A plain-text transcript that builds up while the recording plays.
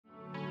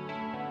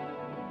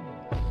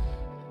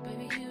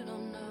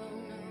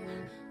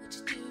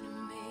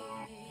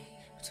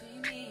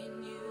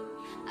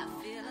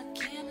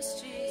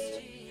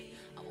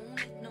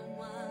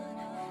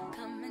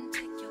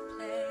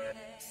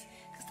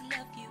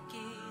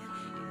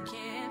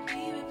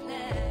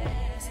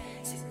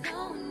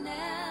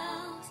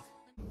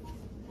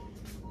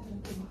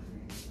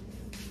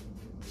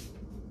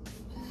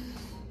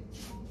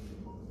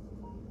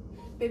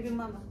Baby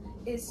mama,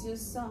 it's your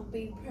song.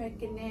 Be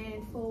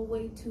pregnant for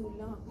way too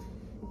long.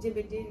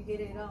 Jibby didn't get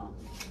it on.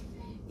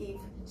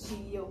 If she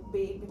your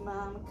baby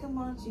mama, come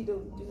on, she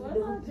don't do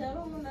no.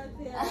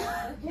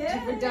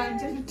 Jibby done.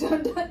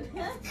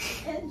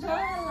 Enjoy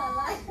la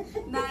la.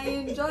 Now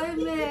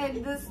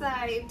enjoyment the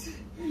side.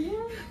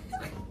 Yeah.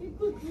 It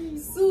could be.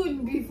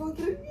 Soon be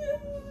fucking.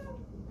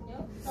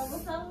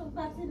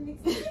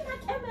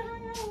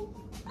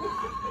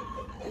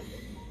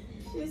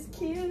 She's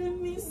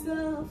killing me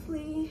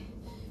softly.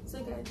 So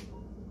guys,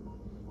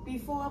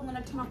 before I'm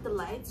gonna turn off the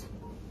lights,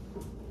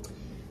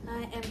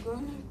 I am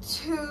going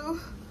to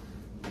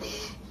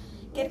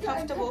get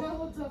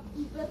comfortable.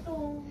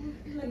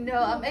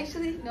 No, I'm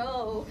actually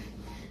no.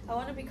 I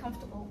want to be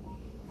comfortable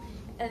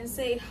and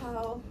say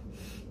how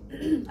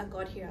I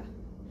got here.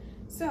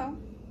 So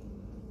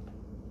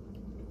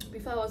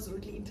before I was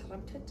rudely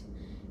interrupted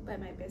by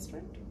my best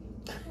friend.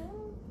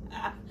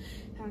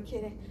 I'm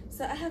kidding.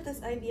 So I have this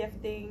IVF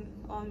thing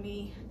on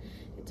me.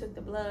 They took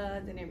the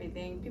blood and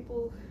everything.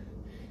 People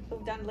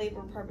who've done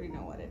labor probably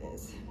know what it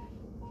is.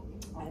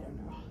 I don't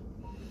know.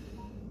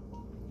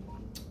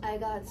 I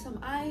got some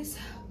ice,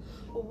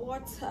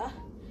 water.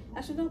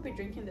 I should not be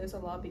drinking this a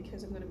lot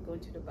because I'm going to go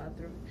to the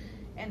bathroom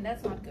and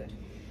that's not good.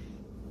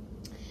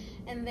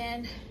 And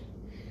then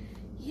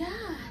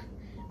yeah,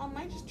 I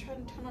might just try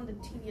and turn on the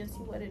TV and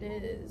see what it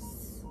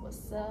is,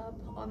 what's up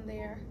on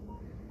there.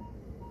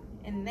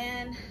 And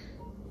then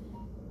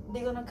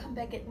they're gonna come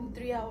back in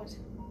 3 hours.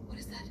 What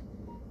is that?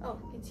 Oh,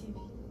 it's TV.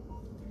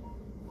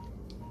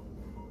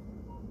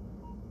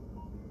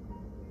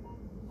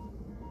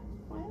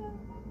 Why not?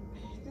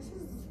 This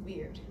is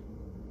weird.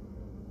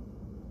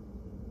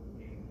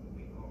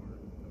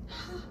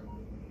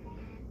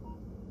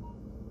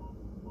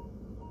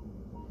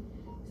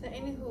 So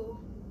anywho,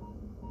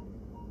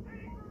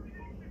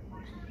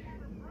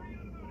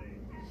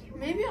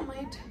 maybe I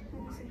might.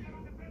 Let me see.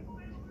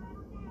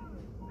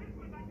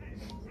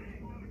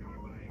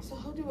 So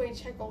how do I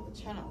check all the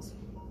channels?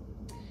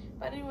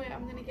 But anyway,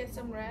 I'm gonna get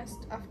some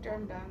rest after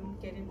I'm done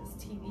getting this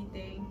TV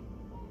thing.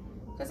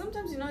 Because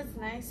sometimes, you know, it's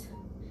nice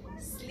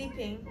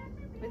sleeping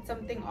with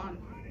something on.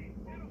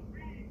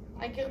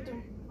 I get to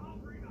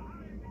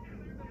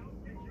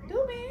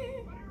do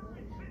me.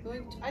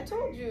 I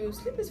told you,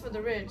 sleep is for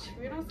the rich.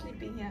 We're not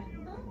sleeping here.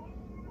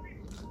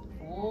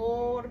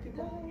 Oh, the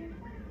people.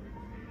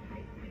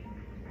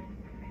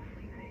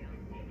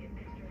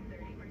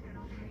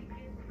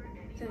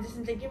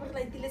 Since give her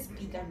like the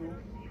speaker, no.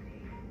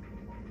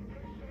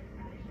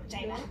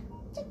 China.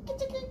 Tell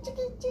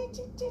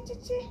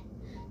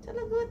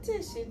go to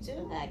shit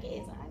you like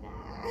it's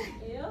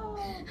Yo.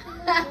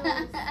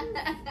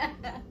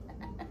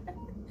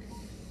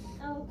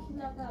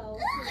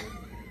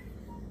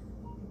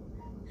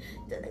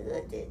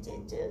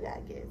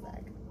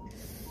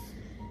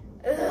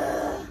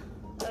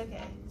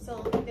 Okay, so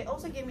they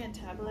also gave me a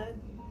tablet.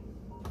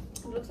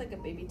 It looks like a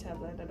baby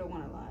tablet, I don't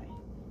want to lie.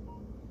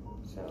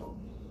 So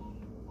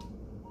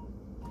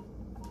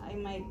I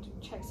might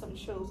check some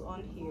shows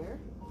on here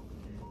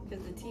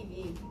because the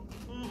TV.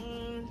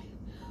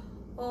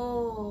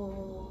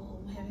 Oh,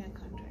 I'm having a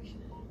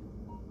contraction.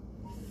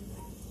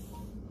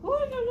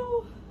 Oh no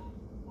no.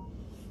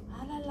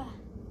 Ah la la.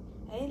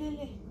 Hey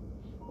lele.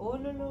 Oh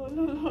no no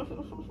no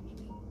no.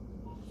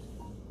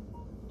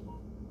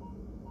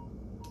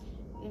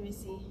 Let me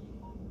see.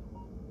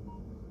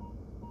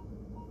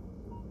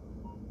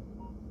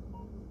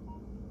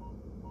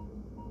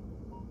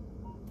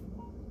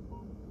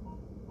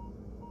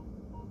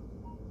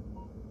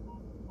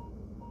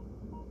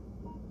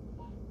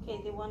 Okay,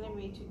 they wanted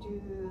me to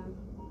do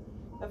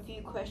a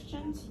few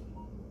questions.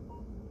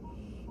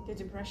 The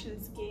depression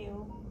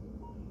scale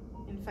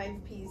in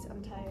 5 Ps.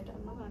 I'm tired.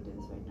 I'm not gonna do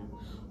this right now.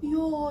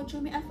 Yo,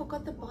 Jomi, I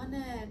forgot the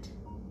bonnet.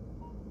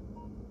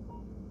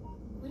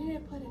 Where did I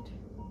put it?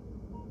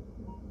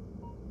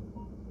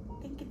 I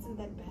think it's in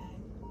that bag.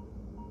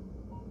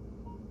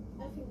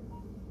 I think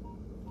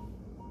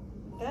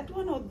That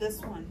one or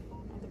this one?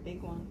 Or the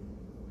big one?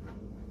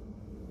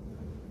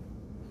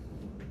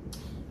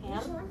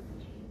 which one?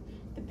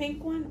 The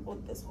pink one or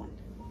this one?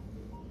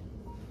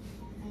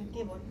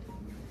 Okay, one.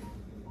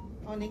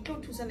 Oh,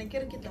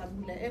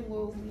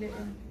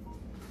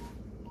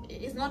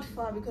 it's not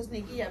far because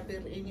Nikki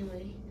bill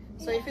anyway.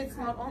 So if it's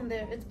not on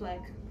there, it's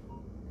black.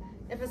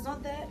 If it's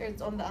not there,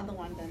 it's on the other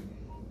one then.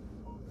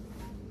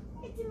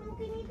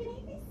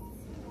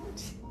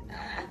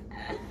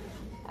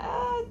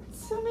 Ah,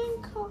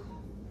 Tuminko.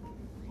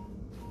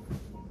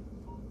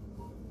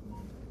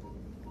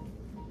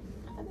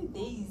 I think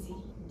Daisy.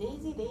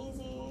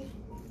 Daisy.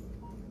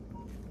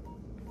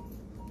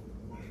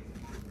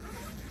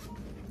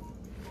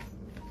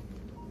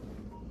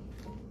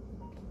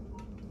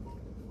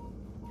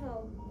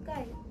 Oh,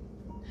 guy.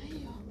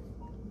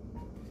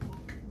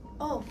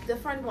 Oh, the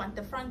front one,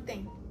 the front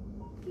thing.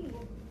 Here.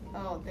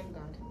 Oh, thank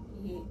God.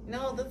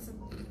 No, that's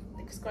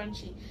like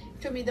scrunchy.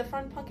 Show me the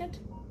front pocket.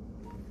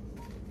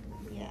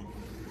 Yeah.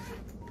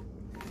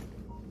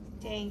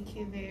 Thank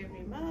you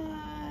very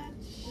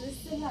much.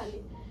 Mr.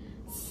 Lali.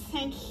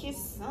 Thank you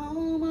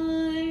so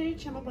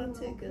much. I'm about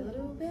to go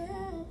to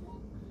bed.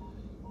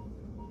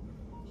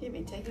 She's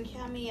been taking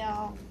care of me,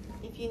 y'all.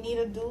 If you need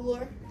a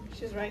doula,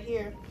 she's right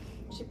here.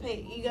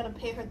 You gotta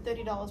pay her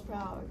 $30 per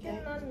hour, okay?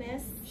 Good on,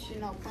 miss. She's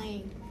not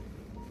playing.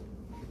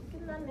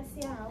 Good on, miss,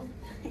 y'all.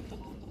 Let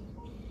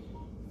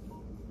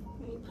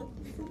me put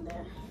this in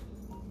there.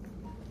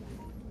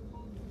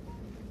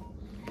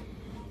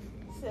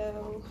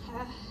 So,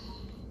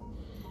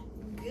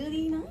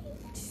 goodie night.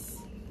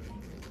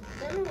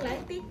 Don't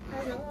like it. I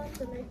don't want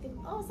to like it.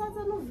 Oh, such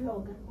a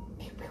vlog.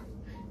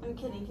 I'm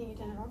kidding. Can you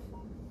turn it off?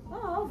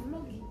 Oh,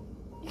 vlog.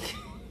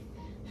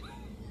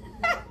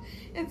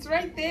 It's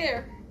right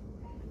there.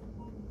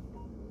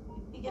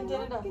 You can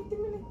turn it off.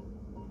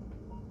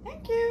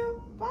 Thank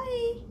you.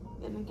 Bye.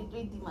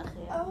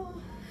 Oh.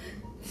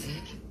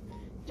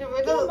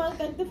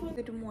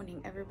 Good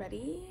morning,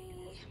 everybody.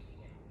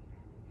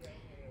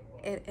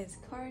 It is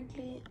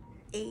currently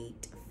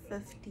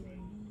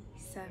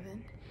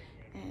 8:57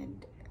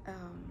 and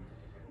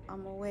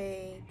I'm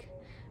awake.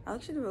 I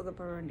actually woke up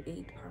around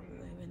 8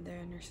 probably when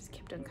the nurses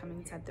kept on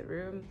coming inside the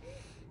room.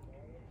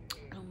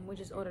 We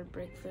just ordered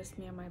breakfast,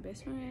 me and my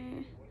best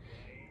friend.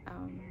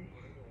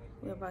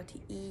 We're about to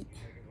eat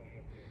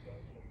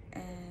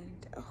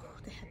and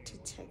they had to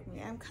check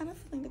me. I'm kind of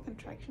feeling the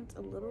contractions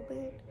a little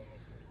bit,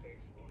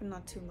 but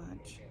not too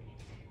much,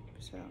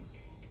 so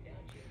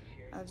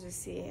I'll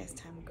just see as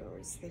time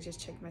goes. They just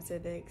checked my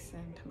cervix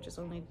and I'm just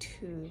only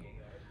 2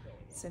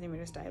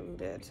 centimeters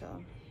diluted,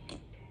 so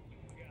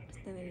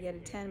still need to get a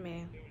 10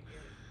 man.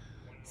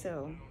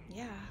 So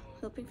yeah,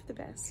 hoping for the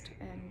best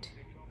and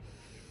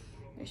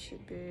it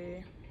should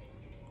be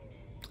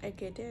a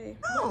good day.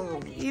 Oh,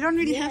 you don't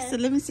really have to.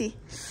 Let me see.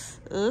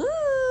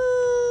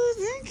 Oh,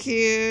 thank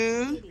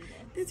you.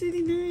 That's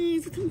really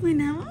nice. What's going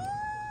now?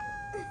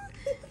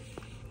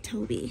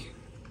 Toby.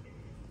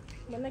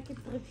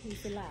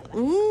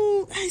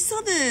 Ooh, I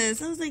saw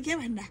this. I was like, yeah,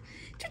 man.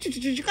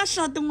 You got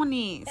shot the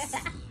money.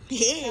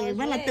 Hey,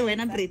 well, I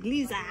went and read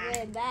Lisa.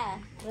 Oh,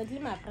 look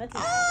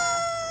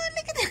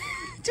at that.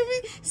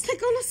 Toby, it's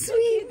like all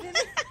sweet.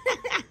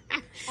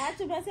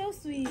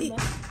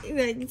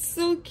 It's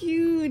so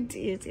cute.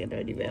 Yes, I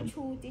know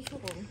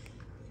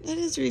that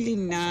is really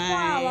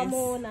nice.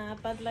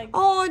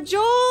 Oh,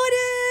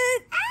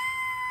 Jordan!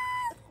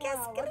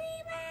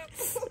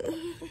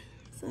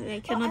 Sorry, I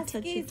cannot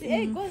touch it. This is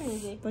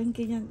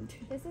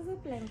a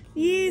blanket.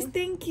 Yes,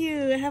 thank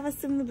you. I have a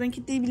similar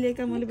blanket.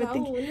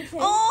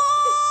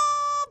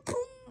 Oh,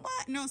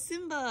 Pumba. No,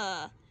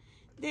 Simba.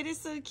 That is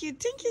so cute.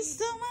 Thank you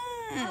so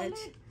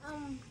much.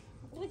 Oh,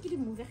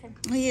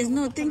 yes,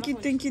 no, thank you.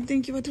 What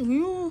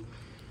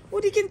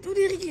do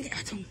you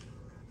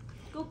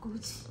Go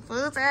good.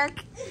 first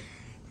back?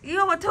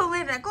 You what told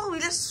me that go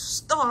the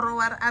store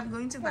what I'm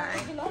going to buy.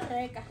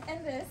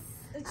 And this,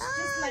 it's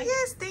just like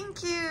yes,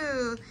 thank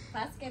you.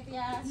 basket,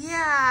 yeah.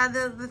 Yeah,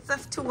 the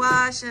stuff to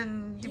wash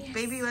and the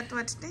baby what.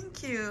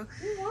 Thank you.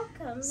 You're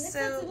welcome.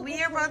 So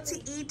we are about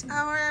to eat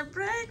our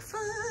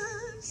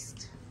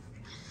breakfast.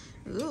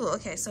 Ooh,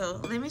 okay, so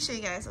let me show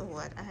you guys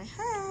what I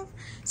have.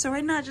 So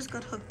right now I just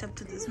got hooked up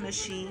to this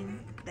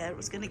machine that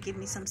was gonna give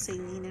me some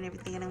saline and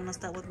everything, and I'm gonna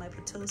start with my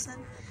Pitocin,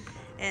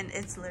 and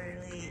it's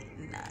literally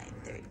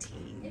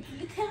 9:13. It's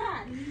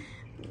literally.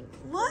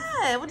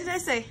 What did I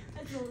say?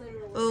 It's literally.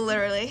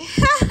 Literally.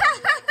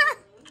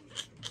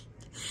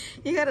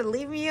 You gotta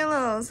leave me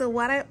alone. So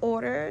what I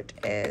ordered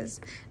is,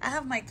 I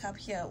have my cup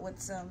here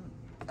with some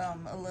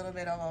a little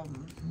bit of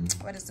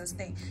what is this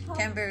thing,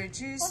 cranberry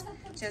juice,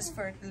 just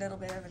for a little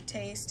bit of a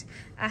taste.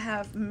 I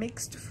have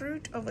mixed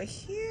fruit over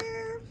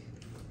here.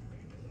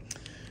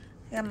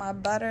 I got my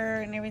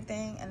butter and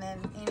everything, and then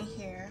in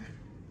here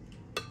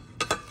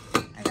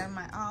I got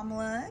my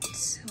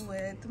omelet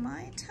with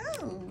my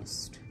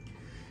toast.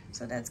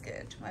 So that's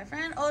good. My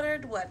friend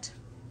ordered what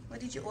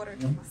did you order?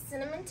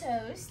 Cinnamon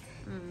toast.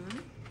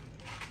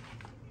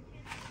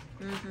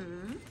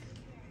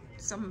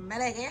 Some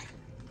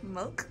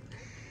milk.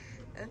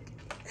 Okay.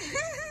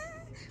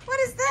 What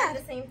is that?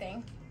 The same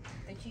thing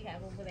that you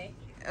have over there.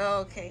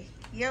 Okay.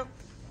 Yep.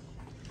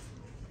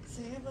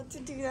 So you're about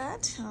to do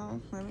that. So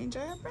let me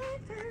enjoy our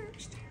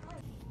breakfast.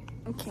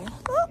 Okay.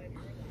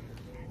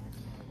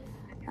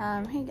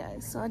 Hey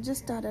guys. So I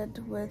just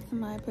started with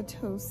my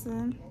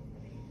Pitocin.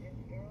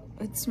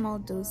 With small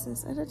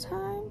doses at a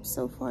time.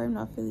 So far, I'm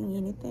not feeling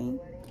anything.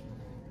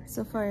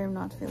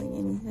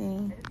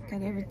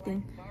 Got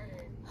everything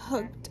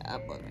hooked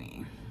up on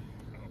me.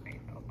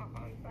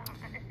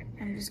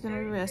 I'm just gonna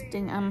be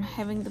resting. I'm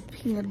having the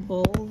peanut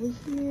bowl over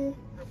here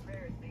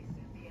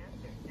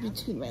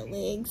between my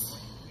legs,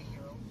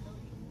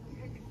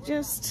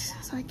 just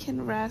so I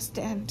can rest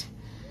and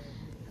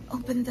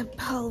open the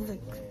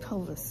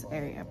pelvis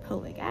area.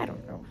 I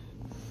don't know.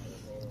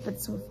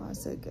 But so far,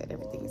 so good.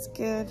 Everything is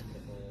good.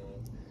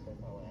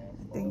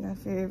 I think I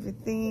feel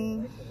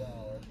everything.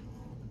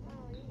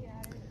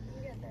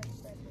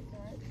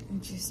 I'm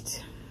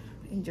just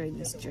enjoying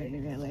this journey,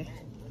 really.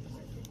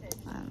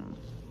 I don't know.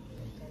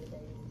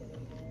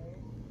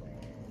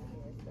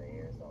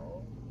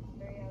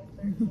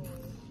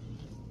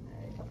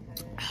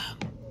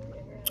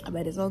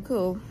 but it's all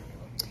cool.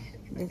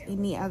 If there's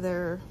any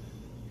other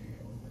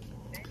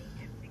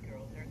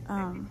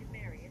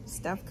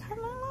stuff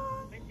coming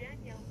along,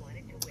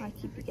 I'll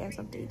keep you guys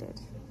updated.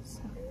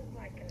 So.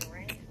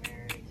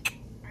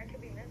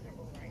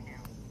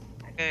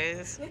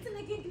 Guys,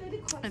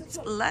 it's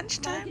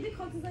lunchtime.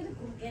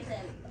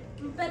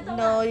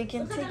 No, you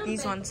can take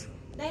these ones.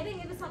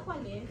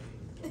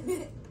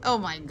 Oh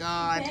my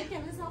god.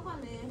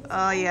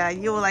 Oh yeah,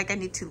 you were like, I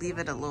need to leave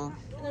it alone.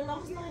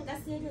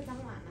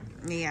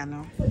 Yeah,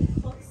 no.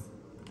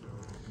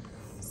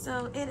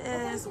 So it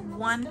is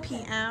 1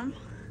 p.m.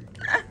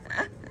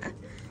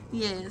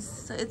 Yes,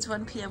 so it's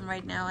 1 p.m.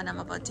 right now and I'm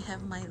about to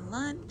have my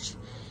lunch.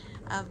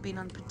 I've been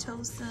on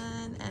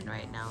Pitocin and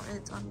right now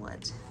it's on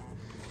what?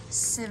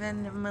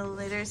 7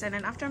 milliliters, and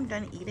then after I'm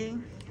done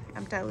eating,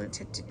 I'm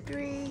diluted to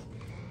 3.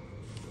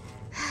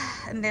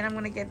 And then I'm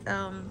gonna get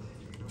an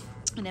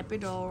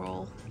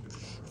epidural.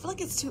 I feel like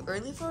it's too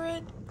early for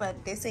it,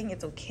 but they're saying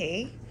it's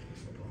okay.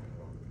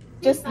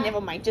 Just never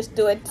mind, just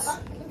do it.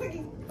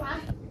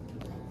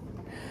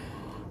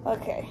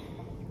 Okay.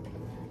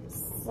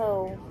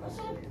 So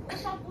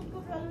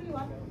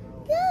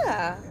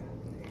yeah,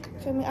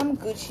 feel me? I'm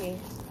Gucci.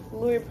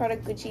 Louis Prada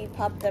Gucci,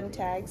 pop them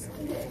tags.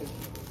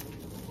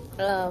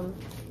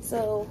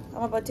 So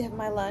I'm about to have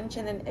my lunch,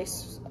 and then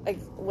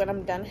when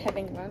I'm done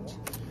having lunch,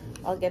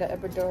 I'll get an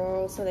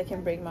epidural so they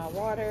can bring my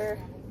water.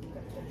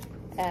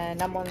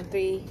 And I'm on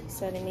 3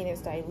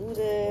 centimeters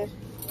diluted.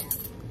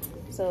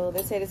 So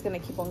they said it's gonna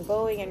keep on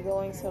going and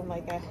going. So I'm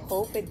like, I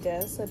hope it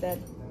does, so that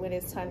when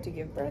it's time to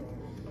give birth,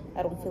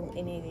 I don't feel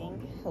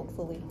anything.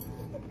 Hopefully.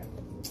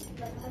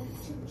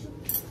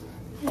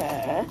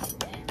 Yeah.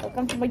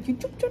 Welcome to my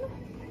YouTube channel.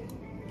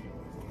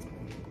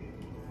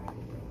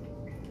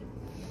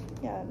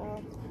 Yeah,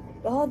 no.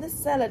 Oh, this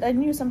salad. I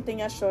knew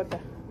something I showed.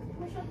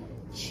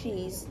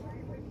 Cheese.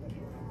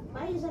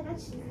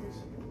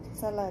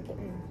 Salad.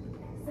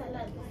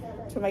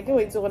 So my girl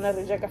is gonna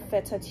reject a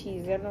feta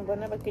cheese. I don't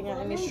never can you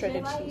any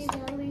shredded cheese.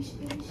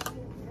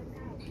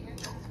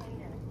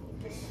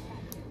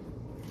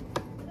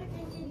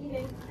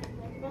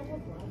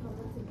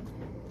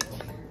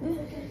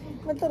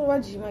 What the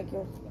waji my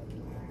girl?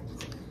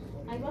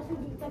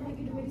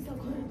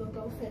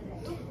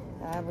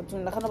 Ah, but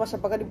when I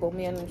can't pack the bomb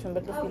and some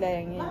better feel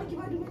like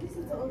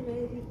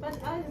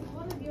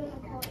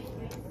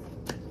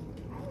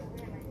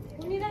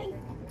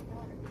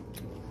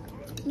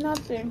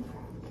nothing.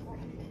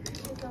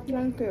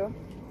 Thank you.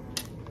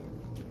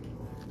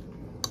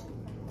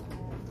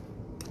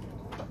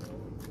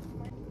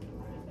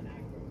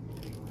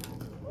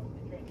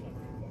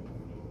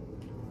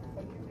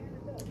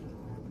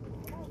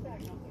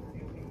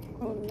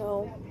 Oh no.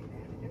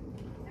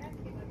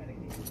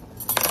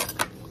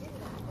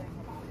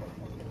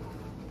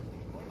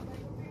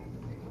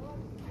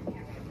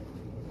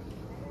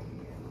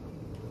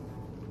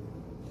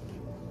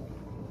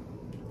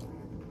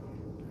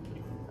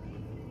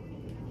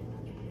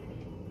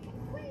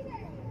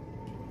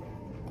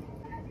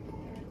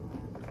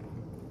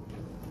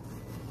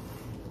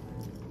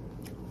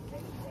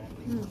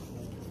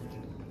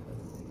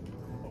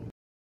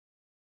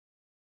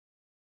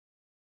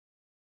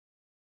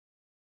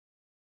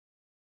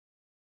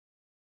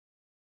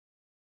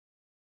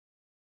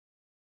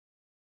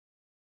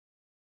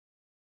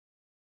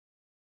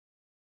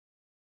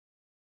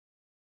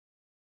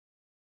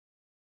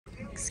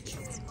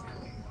 Excuse me.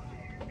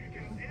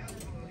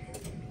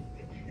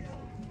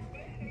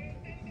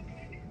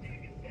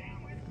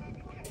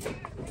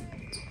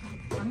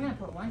 I'm gonna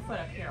put one foot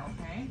up here,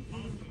 okay?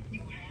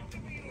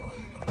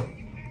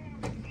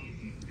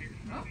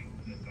 Oh.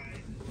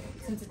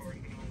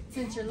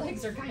 Since your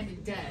legs are kind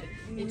of dead,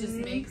 it just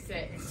makes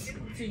it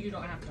so you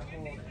don't have to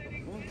hold it.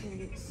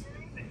 Okay.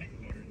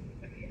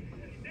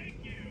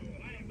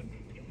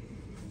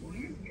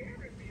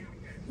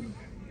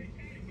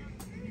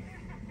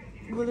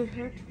 Will it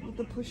hurt with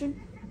the pushing?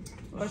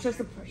 Or just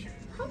the pressure?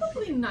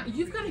 Probably not.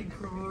 You've got a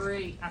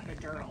great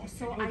epidural,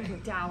 so okay. I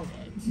doubt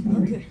it.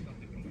 Okay.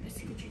 Let's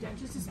get you down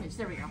just a smidge.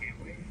 There we go.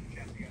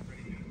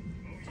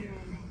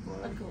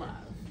 A glove,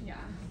 yeah.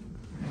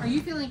 Are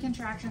you feeling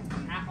contractions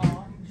at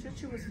all?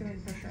 She was feeling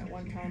pressure at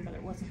one time, but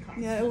it wasn't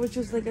constant. Yeah, it was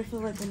just like I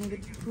feel like I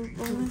needed to poop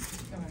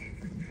almost. Okay.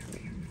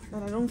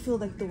 But I don't feel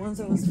like the ones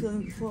I was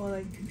feeling before,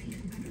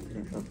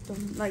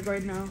 like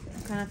right now.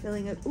 I'm kind of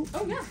feeling it. Ooh.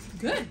 Oh yeah,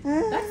 good.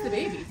 That's the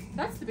baby.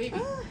 That's the baby.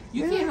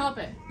 You can't help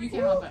it. You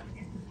can't help it.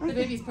 The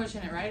baby's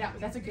pushing it right out.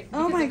 That's a good.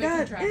 Oh my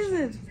god, is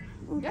it?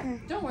 Okay. Yeah,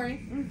 don't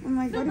worry. I'm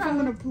like, what if I'm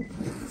gonna poop?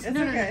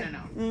 No.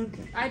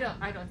 Okay. I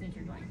don't think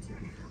you're going to.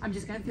 I'm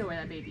just gonna feel where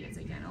that baby is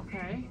again,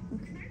 okay?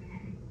 Okay.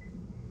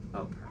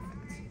 Oh,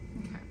 perfect.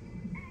 Okay.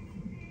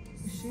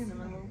 Is she in the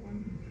middle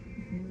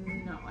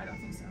one? No, I don't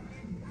think so.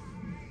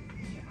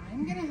 Okay,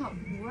 I'm gonna help.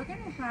 We're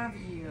gonna have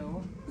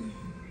you.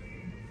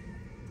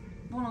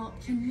 Well,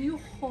 can you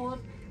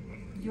hold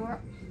your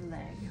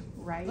leg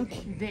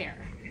right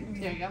there?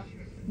 There you go.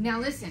 Now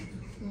listen,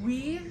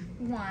 we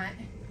want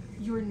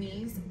your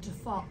knees to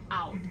fall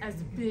out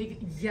as big,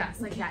 yes,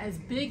 like that, as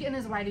big and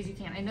as wide as you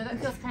can. I know that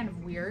feels kind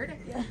of weird,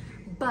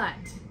 but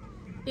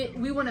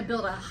we want to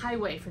build a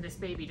highway for this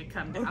baby to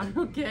come down,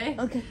 okay?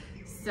 Okay.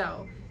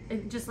 So,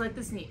 just let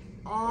this knee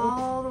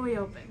all the way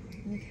open.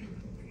 Okay.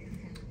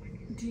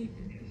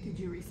 Did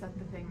you reset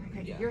the thing?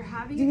 Okay, Yeah. you're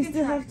having Do a we still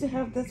contraction have to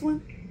have this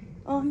one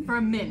on? for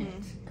a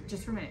minute.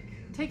 Just for a minute.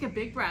 Take a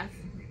big breath.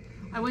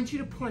 I want you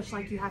to push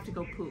like you have to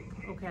go poop,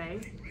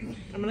 okay?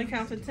 I'm gonna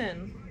count to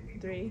 10.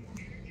 3,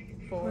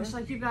 4, Push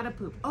like you gotta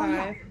poop. Oh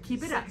yeah, 5,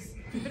 keep it up.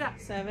 Keep it up.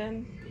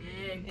 7,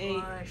 Big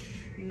 8, push.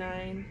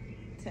 9,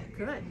 10.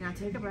 Good. Now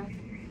take a breath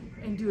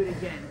and do it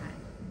again.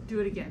 Do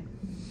it again.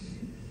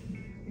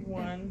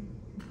 1,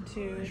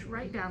 2, Push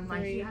right down like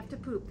 3, you have to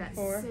poop. That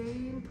 4,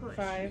 same push.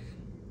 5,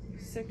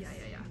 6, Yeah.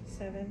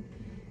 7,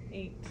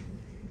 8,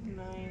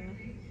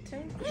 9,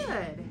 10.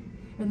 Good.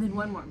 And then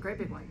one more. Great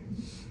big one.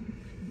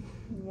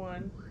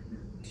 1,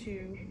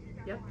 2,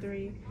 Yep.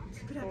 3,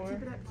 Keep it up. 4,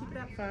 Keep it up. Keep it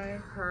up.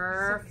 5,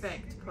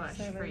 Perfect push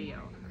 7, for you.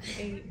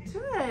 8,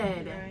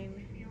 Good. 9,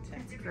 10.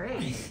 That's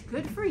great.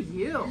 Good for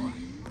you.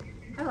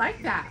 I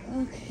like that.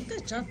 Okay.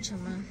 Good job,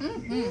 Chama.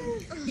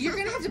 You're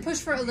gonna have to push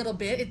for a little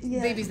bit.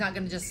 Yeah. Baby's not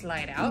gonna just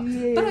slide out.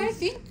 Yes. But I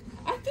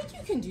think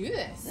you can do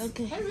this.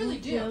 Okay. I really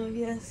Thank do. you,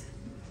 yes.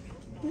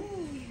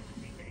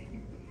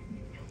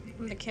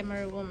 I'm the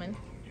camera woman.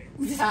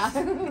 Yeah.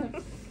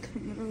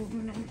 Come over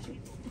now.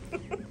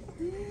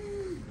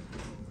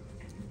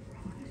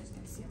 Just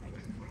gonna see if I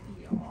can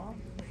feel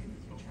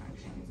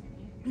contractions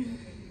in you.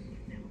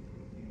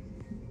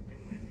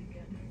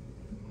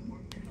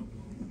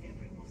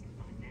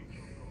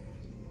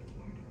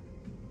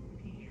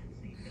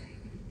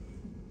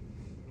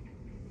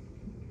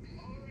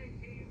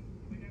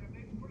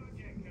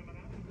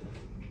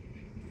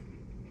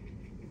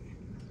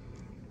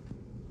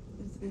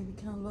 Is the baby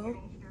kind of low?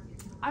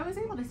 I was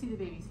able to see the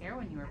baby's hair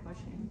when you were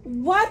pushing.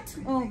 What?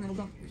 Oh my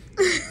god.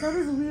 That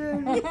is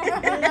weird.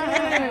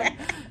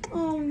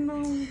 Oh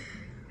no.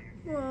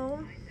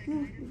 Well,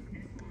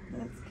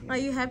 That's cute. are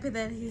you happy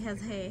that he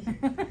has hair?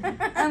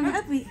 I'm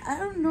happy. I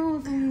don't know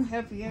if I'm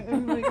happy.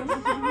 I'm like,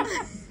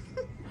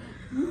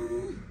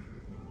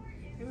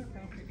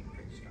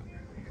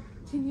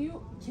 Can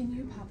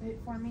you pop it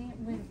for me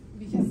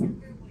because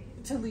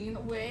to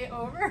lean way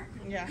over?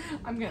 Yeah.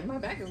 My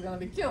back is gonna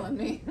be killing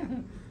me.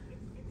 On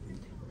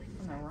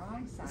the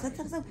wrong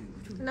side.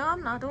 No,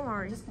 I'm not. Don't I'm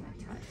worry. just gonna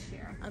touch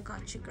here. I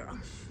got you, girl.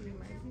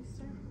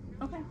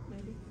 Okay.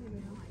 Maybe.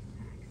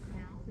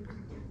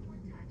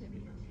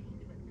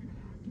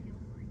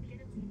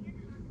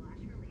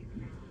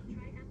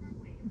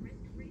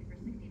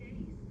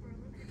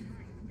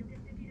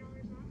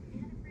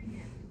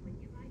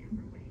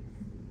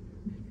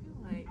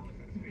 Like,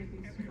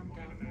 babies come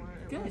down more.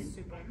 It Good. was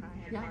super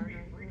high and Yeah. hard.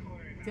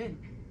 Good.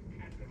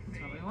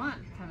 That's what we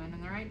want. Coming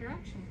in the right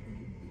direction.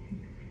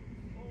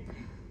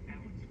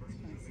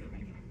 Just gonna see if I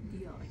can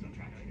feel a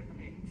contraction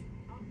coming.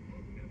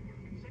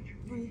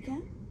 Oh, you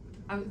can?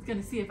 I was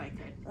gonna see if I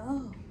could.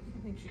 Oh. I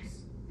think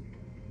she's.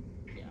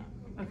 Yeah.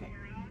 Okay.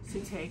 So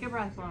take a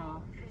breath,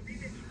 ball.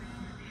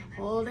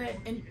 Hold it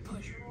and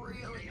push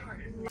really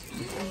hard. 9,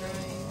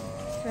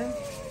 10.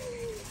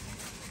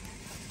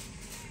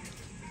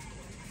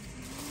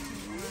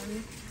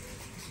 1,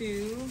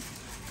 2,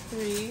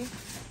 3,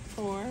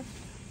 4,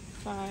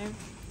 5,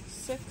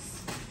 6,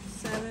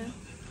 7,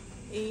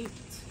 8,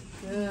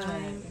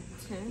 9,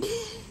 10.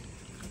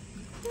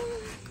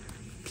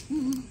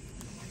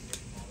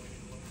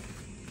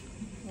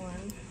 1,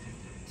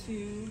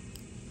 2,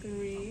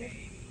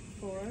 3,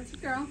 4,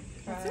 Good girl.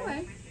 That's the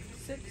way.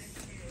 6,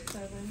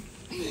 7,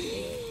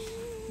 8,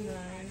 9,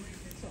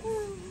 10.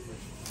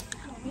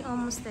 You're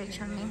almost there,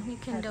 Charmaine. You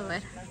can do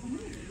it.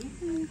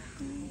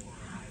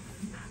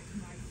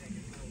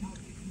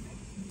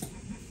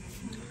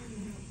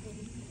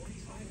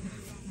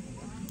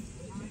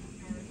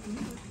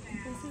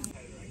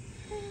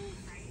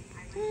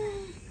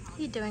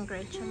 You're doing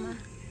great, Chama.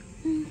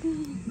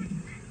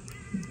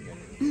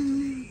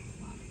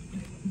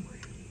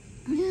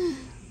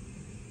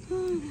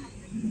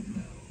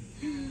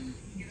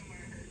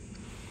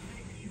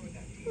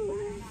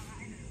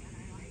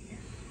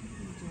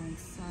 You're doing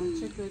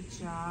such a good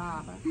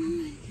job.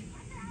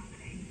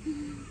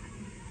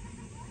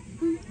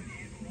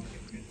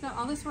 Got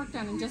all this work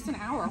done in just an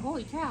hour.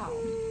 Holy cow.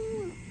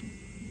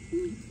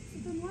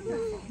 It's been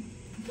wonderful.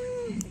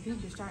 I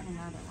think you're starting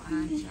another one,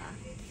 aren't you?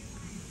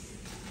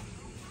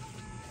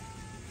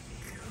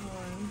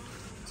 1,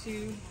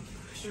 2,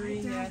 3,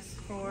 yes,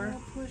 4,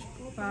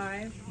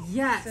 5,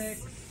 Yes.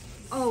 6,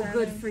 Oh,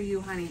 good 7, for you,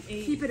 honey.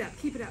 8, Keep it up.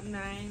 Keep it up.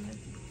 9,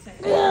 10.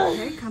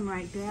 Okay, come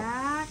right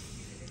back.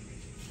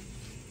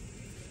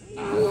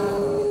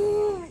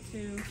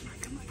 2,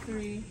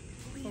 3,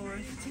 4,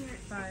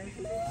 5,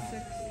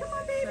 6,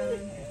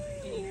 7,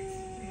 8,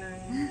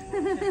 9,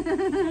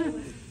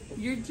 10.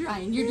 You're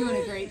trying. You're doing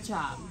a great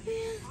job.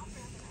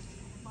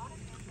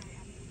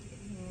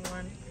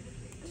 1,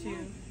 2,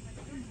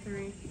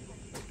 3,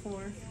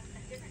 4,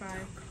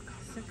 5,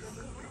 6,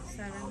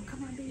 7,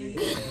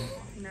 8,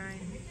 9,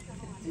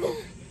 10.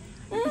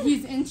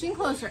 He's inching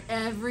closer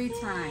every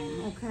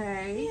time,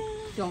 okay?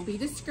 Don't be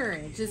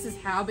discouraged. This is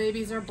how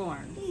babies are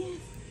born.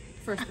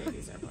 First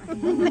babies are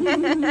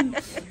born.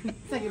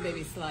 Second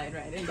baby slide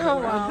right into the Oh,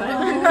 world, wow.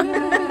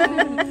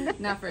 but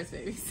not first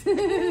babies.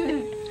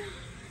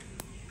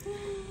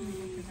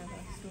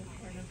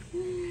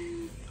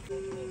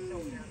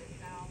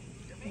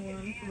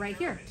 Right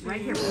here,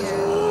 right here. Push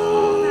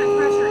all that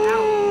pressure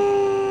out.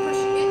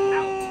 Push it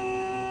out.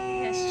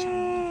 Yes,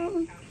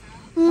 Chummy.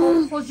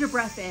 Hold your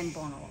breath in,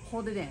 Bono.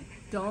 Hold it in.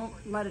 Don't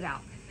let it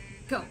out.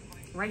 Go.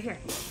 Right here.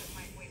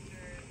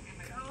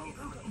 Go,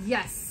 go, go.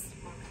 Yes.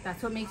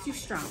 That's what makes you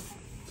strong.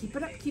 Keep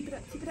it up, keep it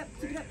up, keep it up,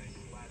 keep it up.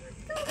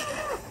 Go, go,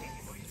 go.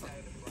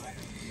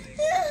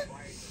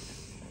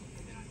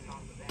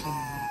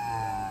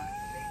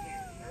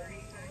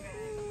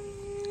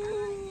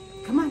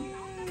 Come on.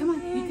 Come on.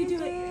 You can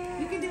do it.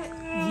 You can do it.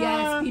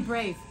 Yes. Be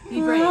brave.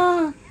 Be brave.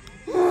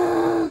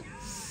 You're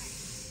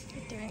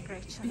doing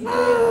great, Chummy. Be brave.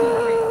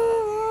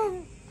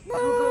 Go, go,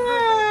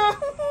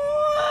 go, go.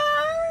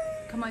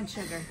 Come on,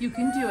 sugar. You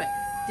can do it.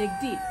 Dig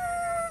deep.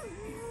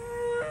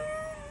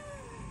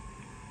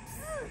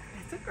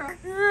 That's a girl.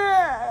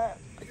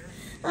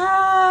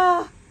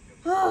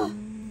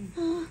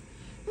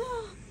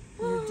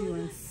 You're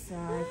doing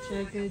such a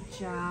good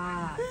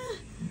job.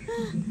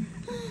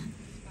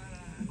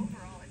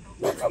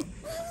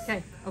 Okay,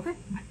 okay,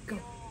 go.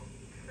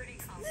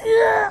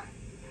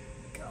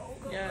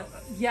 Yes.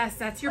 Yes,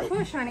 that's your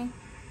push, honey.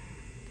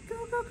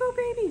 Go, go, go,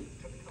 baby.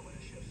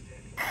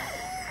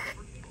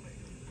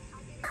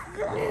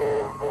 You're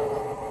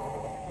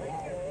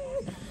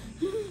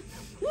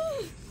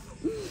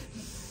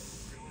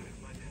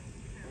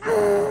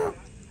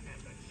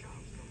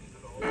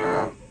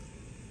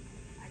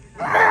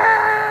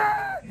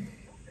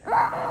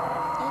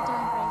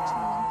doing great,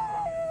 Chummy.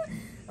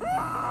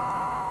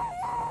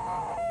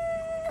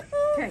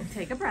 Okay,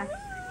 take a breath.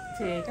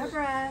 Take a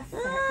breath.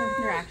 That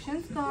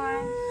contraction's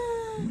gone.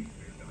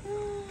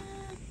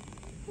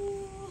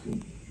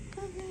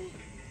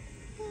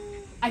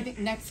 I think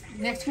next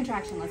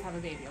contraction, let's have a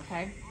baby,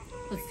 okay?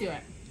 Let's do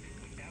it.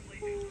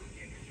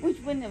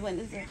 When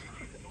is it?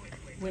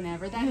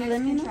 Whenever that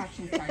next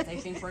contraction starts, I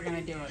think we're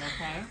gonna do it,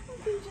 okay?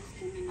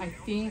 I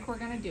think we're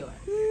gonna do it.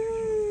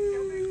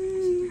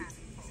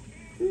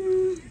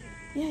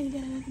 Yeah, you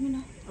gotta let me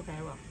know. Okay,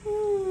 I will.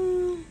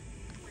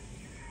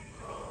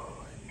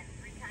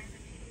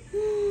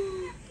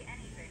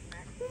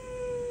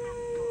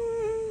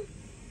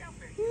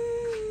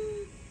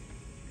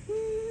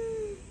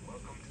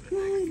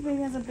 This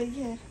baby has a big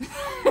head.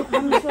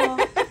 I'm sure.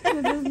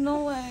 There's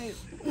no way.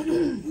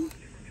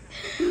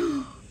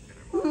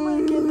 Oh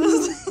my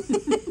goodness.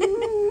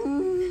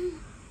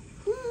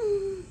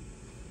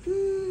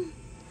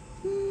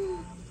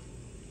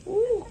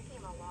 Ooh.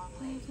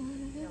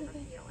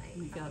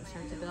 You feel it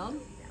start to build?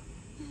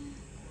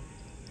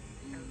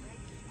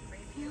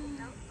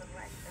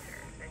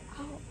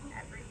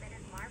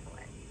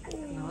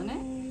 Feeling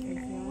it?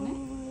 You're feeling it?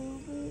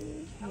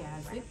 Yeah,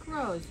 as it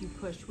grows, you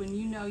push when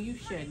you know you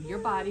should. Your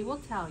body will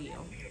tell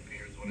you.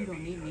 You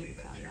don't need me to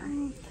tell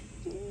you.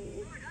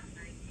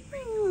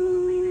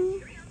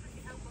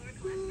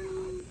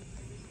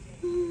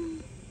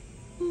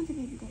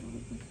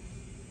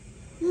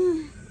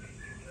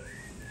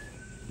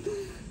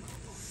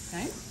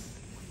 Okay?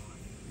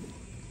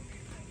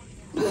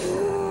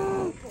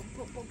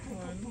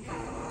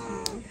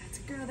 That's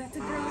a girl, that's a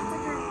girl, that's a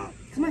girl.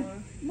 Come on.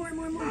 More.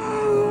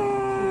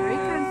 Here it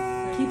comes.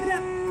 Keep it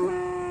up.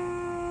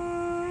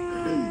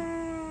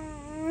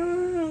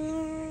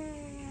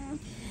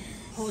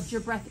 Hold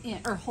your breath in,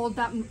 or hold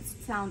that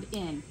sound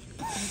in.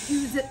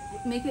 Use it,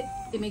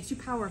 it makes you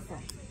powerful.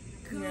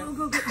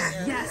 Go.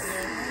 Yes.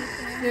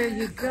 There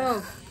you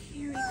go.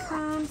 Here he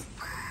comes.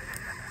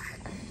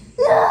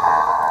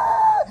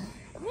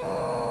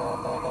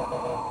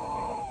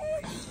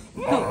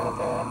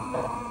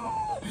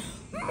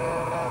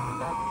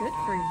 Good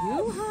for you,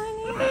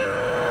 honey.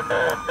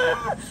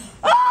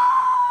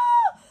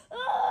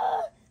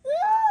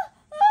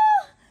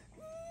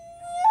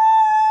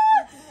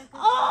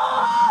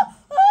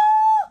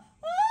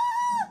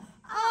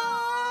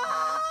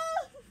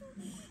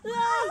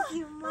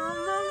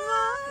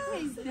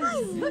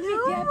 Look at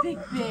that big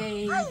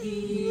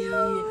baby.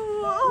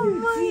 Oh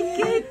my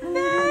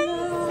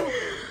goodness.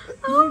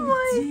 Oh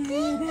my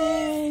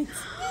goodness.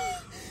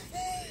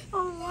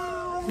 Oh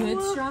wow.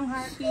 Good strong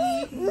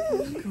heartbeat.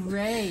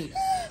 Great.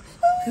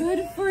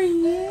 Good for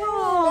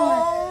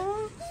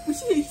you.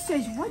 She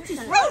says, what is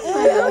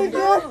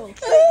wrong?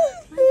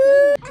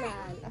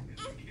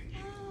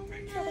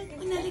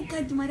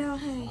 Delikado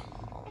marahil.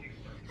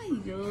 Ay,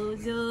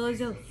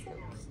 Zo.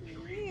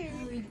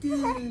 How we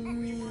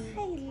doing?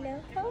 Hello,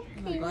 Oh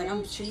my god,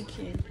 I'm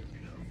shaking.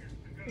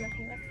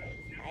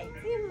 Hi,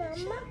 dear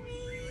mama.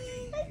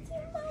 Hi,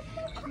 dear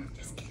mama.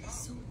 This kid is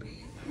so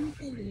big.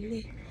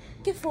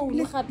 Que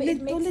phone ka ba?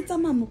 It makes... Ulit sa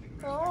mamo.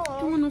 Oh.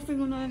 Kung ano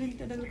finger na rin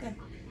tadalikan.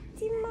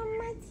 Dear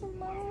mama.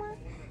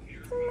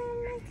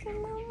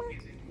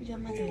 Diyan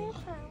matay.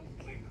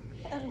 Okay.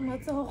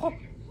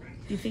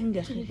 Your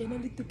finger.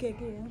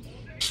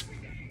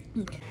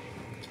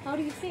 How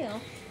do you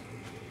feel?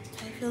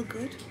 I feel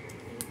good.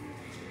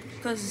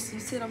 Because you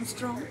said I'm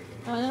strong.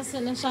 I want to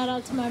send a shout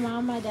out to my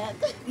mom, my dad.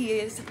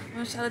 Yes,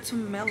 well, shout out to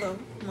Mellow,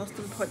 most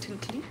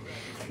importantly.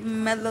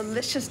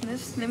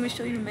 Mellow-liciousness. Let me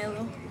show you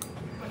Mellow.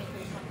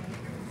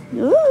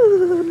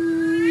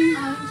 Ooh.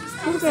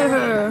 Look at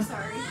her.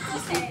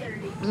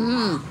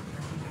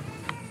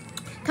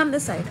 Come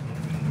this side.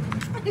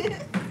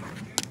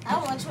 I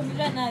watch when you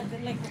learn that,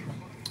 like.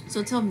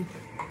 So tell me,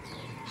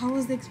 how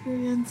was the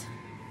experience?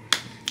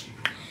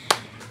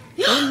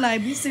 Don't lie,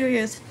 be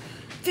serious.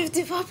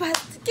 54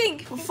 past king.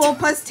 4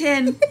 past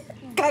 10. Yo,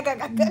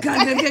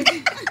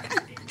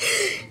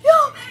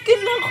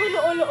 good luck.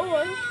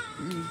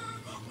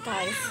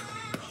 Guys,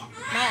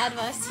 my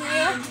advice to you: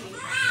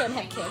 don't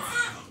have kids.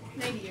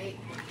 98.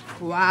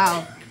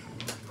 Wow.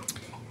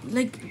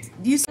 Like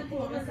you.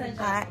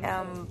 I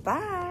am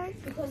back.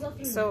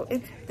 So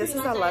this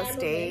is our last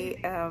day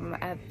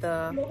at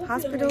the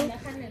hospital.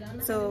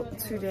 So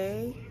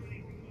today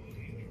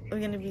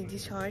we're gonna be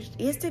discharged.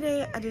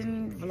 Yesterday I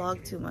didn't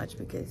vlog too much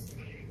because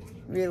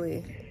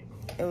really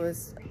it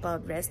was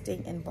about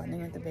resting and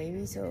bonding with the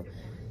baby. So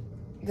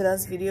the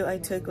last video I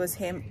took was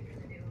him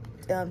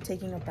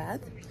taking a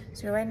bath.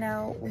 So right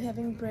now we're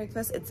having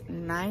breakfast. It's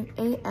 9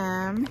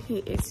 a.m. He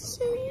is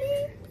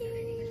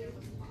sleeping.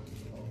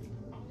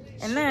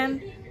 And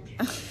then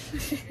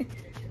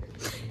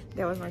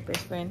that was my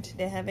best friend.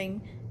 They're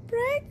having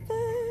breakfast.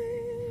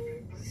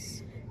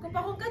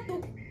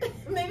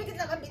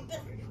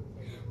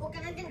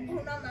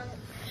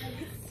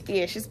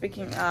 Yeah, she's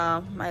speaking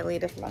my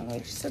native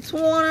language.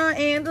 Setswana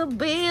in the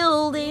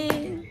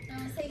building.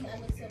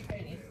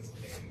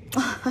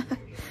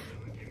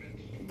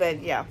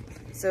 But yeah,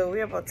 so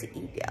we're about to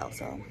eat now.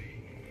 So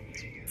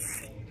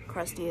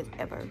crusty as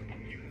ever,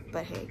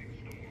 but hey,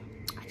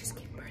 I just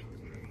gave birth.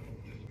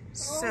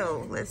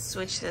 So let's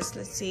switch this.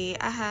 Let's see.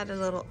 I had a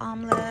little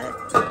omelet.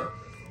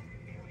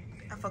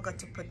 I forgot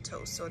to put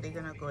toast, so they're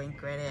gonna go and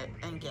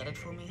get it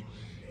for me.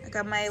 I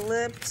got my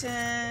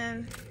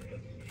Lipton.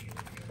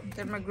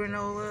 Got my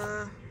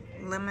granola,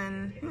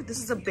 lemon. Ooh, this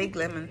is a big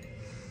lemon.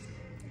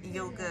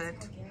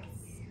 Yogurt.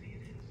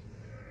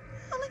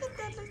 Oh, look at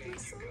that, looking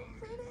so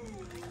pretty.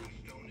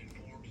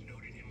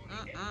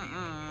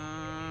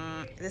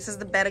 This is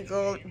the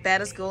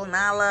baddest girl,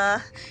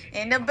 Nala,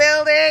 in the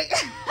building.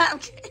 I'm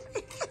kidding.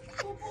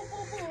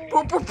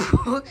 Poo, poo,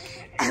 poo.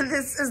 And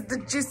this is the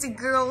juicy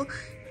girl,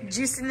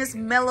 juiciness,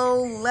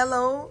 mellow,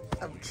 lello.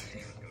 I'm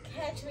kidding.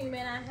 Catch me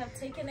when I have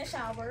taken a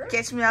shower.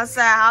 Catch me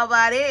outside. How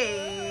about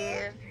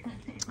it?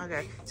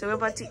 Okay, so we're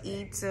about to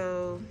eat.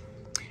 So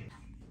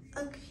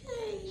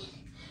okay,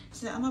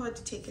 so I'm about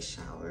to take a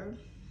shower.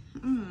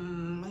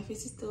 My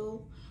face is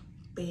still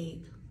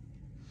big.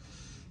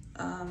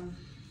 My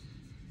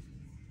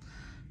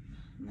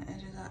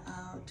edit got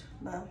out,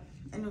 but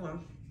anyway.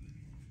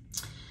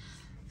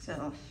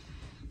 So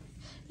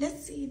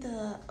let's see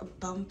the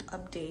bump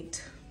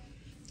update.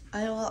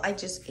 I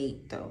just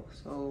ate though,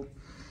 so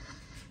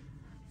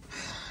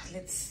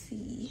let's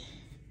see.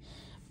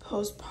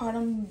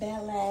 Postpartum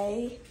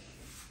ballet.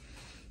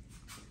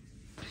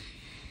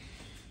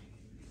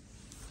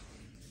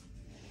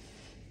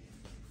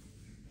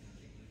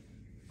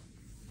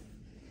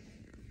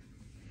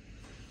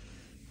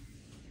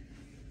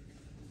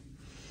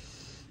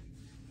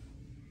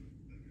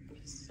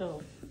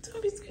 So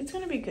it's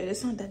gonna be good.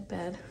 It's not that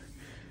bad.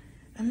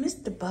 I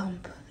missed the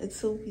bump. It's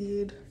so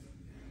weird,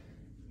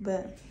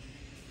 but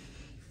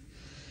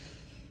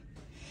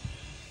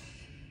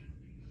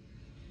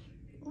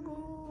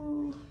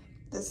ooh,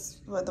 this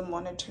were the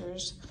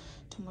monitors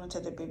to monitor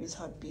the baby's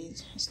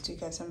heartbeat. I still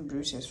got some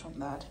bruises from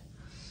that.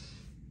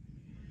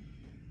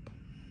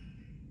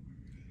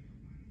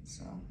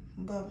 So,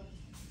 but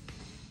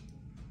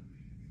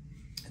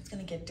it's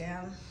gonna get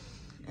down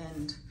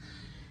and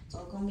it's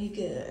all gonna be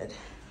good.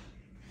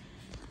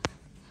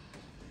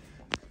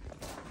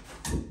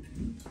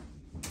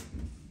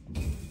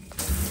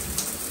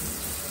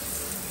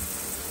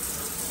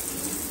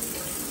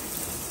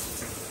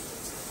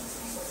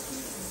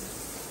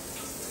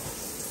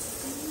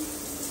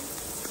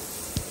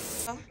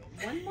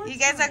 You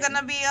guys are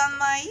gonna be on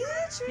my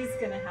YouTube. He's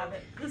gonna have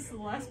it. This is the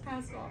last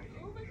pass off.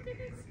 Oh my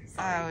goodness.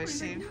 Oh,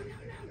 she.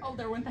 Oh,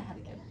 there went the head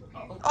again.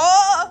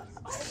 Oh!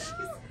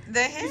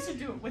 The You hair? should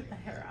do it with the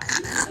hair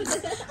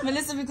out.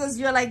 Melissa, because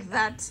you're like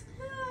that.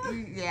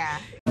 Yeah.